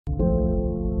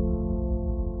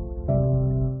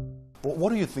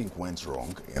what do you think went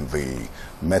wrong in the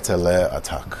Metele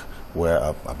attack, where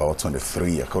about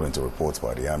 23, according to reports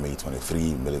by the army,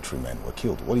 23 military men were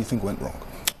killed? What do you think went wrong?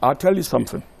 I'll tell you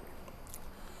something.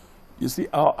 You see,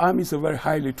 our army is a very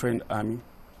highly trained army.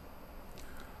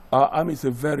 Our army is a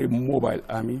very mobile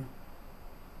army.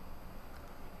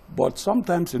 But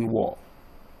sometimes in war,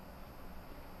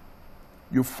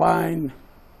 you find,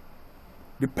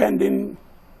 depending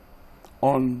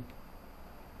on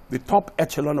the top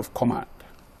echelon of command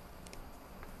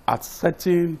at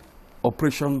certain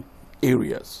operation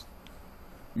areas,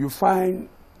 you find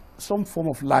some form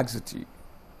of laxity.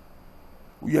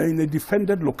 We are in a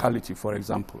defended locality, for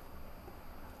example,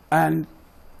 and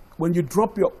when you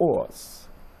drop your oars,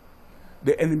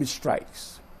 the enemy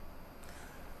strikes.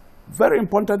 Very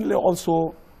importantly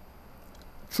also,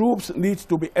 troops need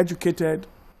to be educated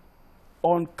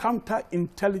on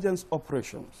counterintelligence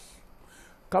operations.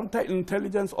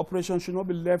 Counterintelligence operations should not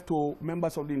be left to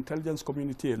members of the intelligence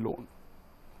community alone.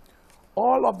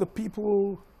 All of the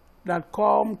people that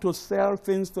come to sell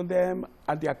things to them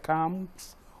at their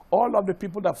camps, all of the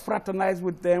people that fraternize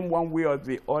with them one way or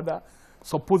the other,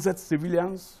 supposed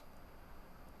civilians,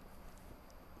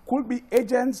 could be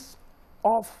agents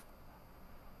of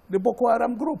the Boko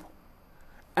Haram group.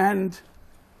 And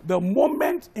the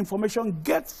moment information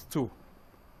gets to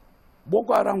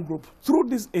Boko Haram group through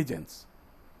these agents,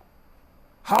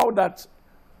 how that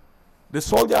the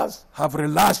soldiers have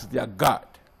relaxed their guard.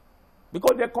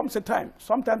 Because there comes a time,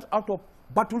 sometimes out of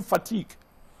battle fatigue,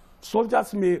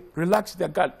 soldiers may relax their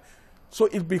guard. So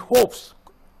it behoves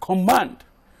command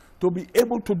to be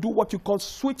able to do what you call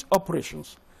switch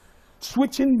operations,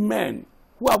 switching men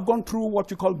who have gone through what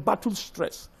you call battle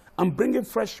stress and bringing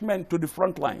fresh men to the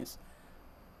front lines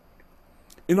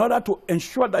in order to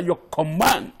ensure that your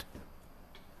command,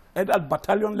 either at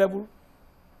battalion level,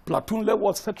 platoon level,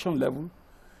 or section level,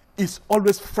 is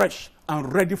always fresh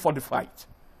and ready for the fight.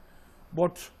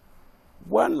 But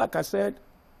when, like I said,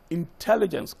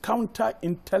 intelligence,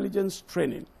 counterintelligence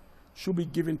training should be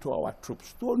given to our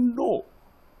troops to know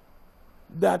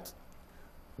that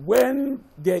when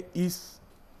there is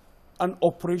an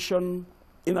operation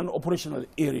in an operational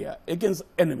area against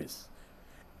enemies,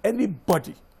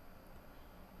 anybody,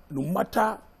 no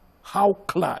matter how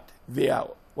clad they are,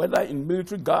 whether in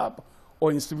military garb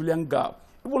or in civilian garb,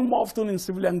 even more often in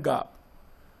civilian garb,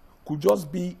 could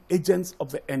just be agents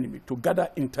of the enemy to gather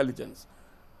intelligence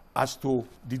as to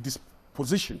the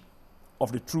disposition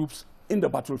of the troops in the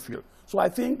battlefield. So I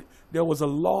think there was a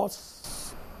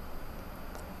loss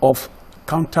of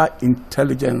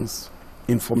counterintelligence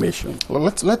information. Well,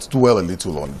 let's dwell a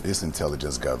little on this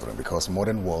intelligence gathering, because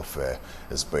modern warfare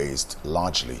is based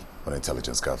largely on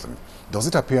intelligence gathering. Does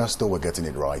it appear as though we're getting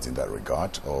it right in that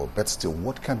regard, or better still,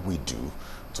 what can we do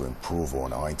to improve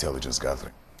on our intelligence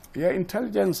gathering? Yeah,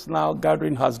 intelligence now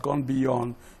gathering has gone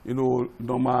beyond,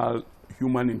 normal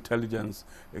human intelligence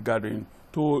gathering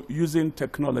to using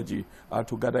technology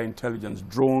to gather intelligence,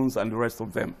 drones and the rest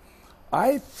of them.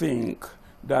 I think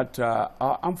that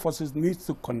our armed forces need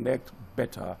to connect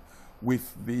better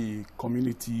with the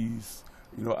communities,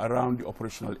 around the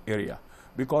operational area.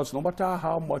 Because no matter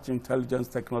how much intelligence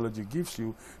technology gives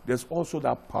you, there's also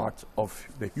that part of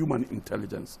the human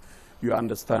intelligence, you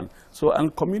understand. So,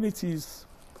 and communities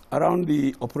around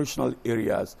the operational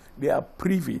areas, they are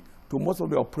privy to most of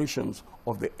the operations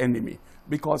of the enemy.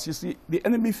 Because you see, the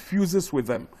enemy fuses with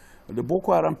them. The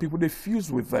Boko Haram people, they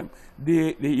fuse with them.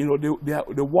 They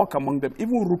work among them.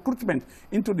 Even recruitment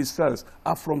into the cells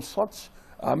are from such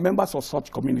members of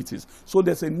such communities. So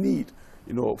there's a need,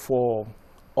 for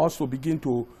us to begin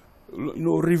to,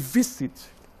 revisit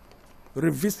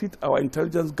our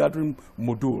intelligence gathering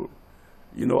module.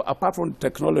 Apart from the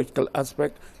technological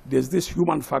aspect, there's this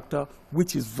human factor,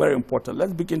 which is very important.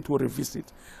 Let's begin to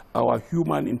revisit our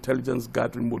human intelligence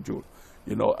gathering module.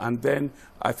 And then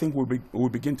I think we'll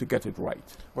begin to get it right.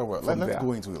 Well, let's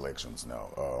go into elections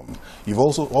now. You've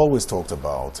also always talked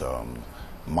about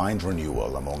mind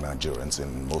renewal among Nigerians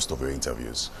in most of your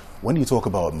interviews. When you talk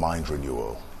about mind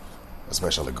renewal,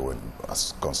 especially going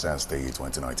as concerns the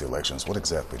 2019 elections, what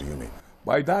exactly do you mean?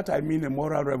 By that I mean a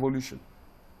moral revolution.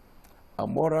 A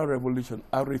moral revolution,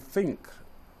 a rethink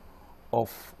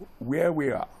of where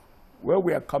we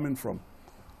are coming from,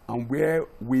 and where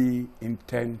we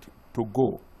intend to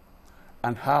go,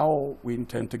 and how we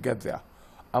intend to get there.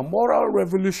 A moral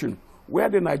revolution where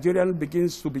the Nigerian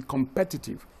begins to be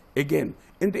competitive again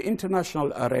in the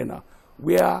international arena,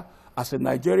 where as a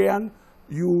Nigerian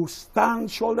you stand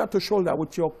shoulder to shoulder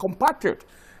with your compatriot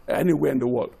anywhere in the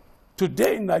world.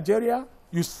 Today in Nigeria,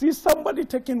 you see somebody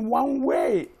taking one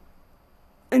way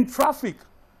in traffic,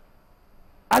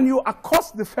 and you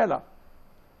accost the fella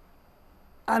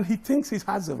and he thinks he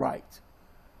has the right.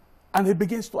 And he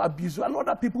begins to abuse you. And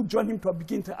other people join him to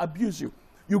begin to abuse you.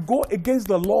 You go against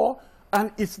the law,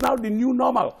 and it's now the new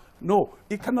normal. No,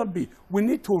 it cannot be. We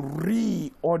need to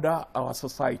reorder our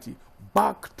society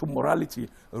back to morality,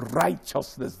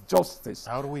 righteousness, justice.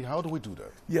 How do we do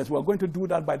that? Yes, we're going to do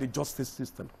that by the justice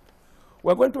system.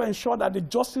 We're going to ensure that the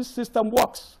justice system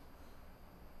works.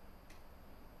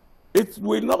 It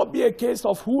will not be a case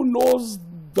of who knows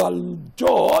the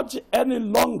judge any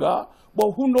longer,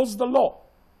 but who knows the law.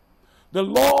 The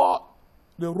law,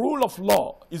 the rule of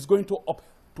law is going to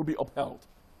be upheld.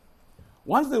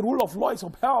 Once the rule of law is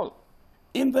upheld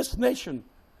in this nation,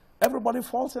 everybody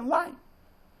falls in line.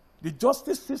 The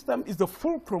justice system is the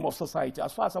fulcrum of society,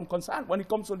 as far as I'm concerned, when it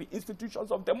comes to the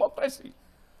institutions of democracy.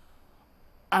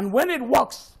 And when it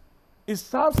works, it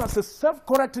serves as a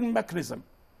self-correcting mechanism.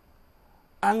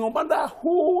 And no matter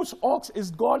whose ox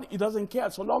is God, it doesn't care,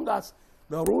 so long as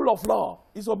the rule of law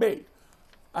is obeyed.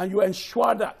 And you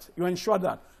ensure that.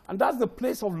 And that's the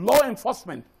place of law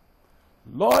enforcement.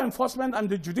 Law enforcement and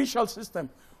the judicial system,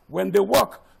 when they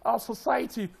work, our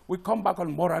society will come back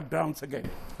on moral grounds again.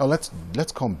 Now let's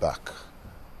come back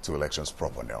to elections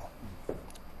proper now.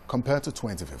 Compared to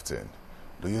 2015,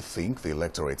 do you think the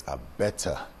electorate are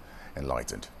better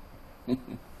enlightened?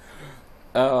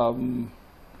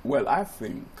 Well, I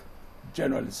think,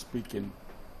 generally speaking,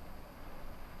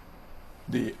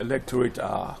 the electorate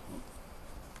are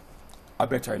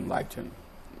better enlightened.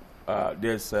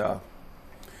 There's a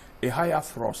higher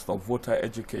thrust of voter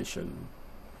education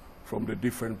from the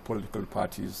different political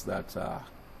parties that are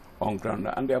on ground.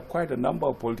 And there are quite a number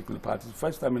of political parties,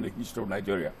 first time in the history of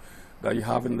Nigeria, that you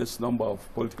have in this number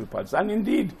of political parties. And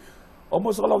indeed,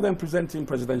 almost all of them presenting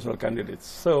presidential candidates.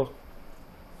 So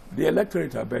the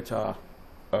electorate are better,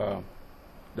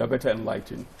 they're better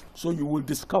enlightened. So you will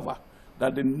discover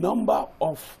that the number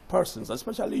of persons,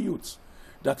 especially youths,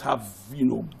 that have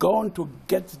gone to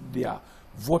get their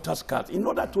voters' cards in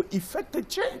order to effect a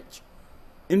change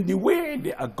in the way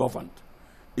they are governed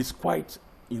is quite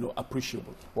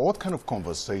appreciable. Well, what kind of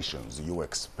conversations do you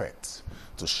expect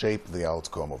to shape the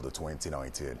outcome of the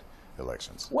 2019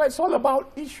 elections? Well, it's all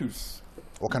about issues.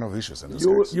 What kind of issues in this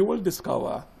case? You will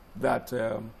discover that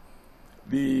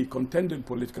the contending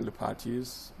political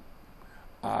parties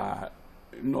are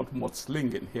not much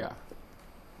slinging here,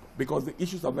 because the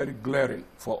issues are very glaring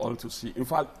for all to see. In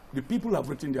fact, the people have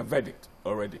written their verdict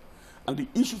already. And the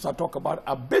issues I talk about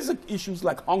are basic issues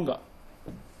like hunger.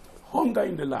 Hunger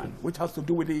in the land, which has to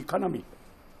do with the economy.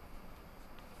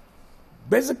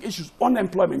 Basic issues,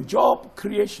 unemployment, job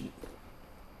creation.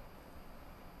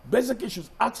 Basic issues,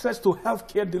 access to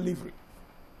healthcare delivery.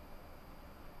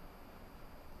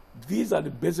 These are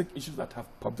the basic issues that have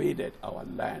pervaded our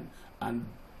land and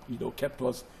kept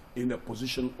us in a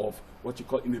position of what you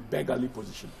call in a beggarly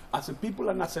position, as a people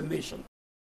and as a nation.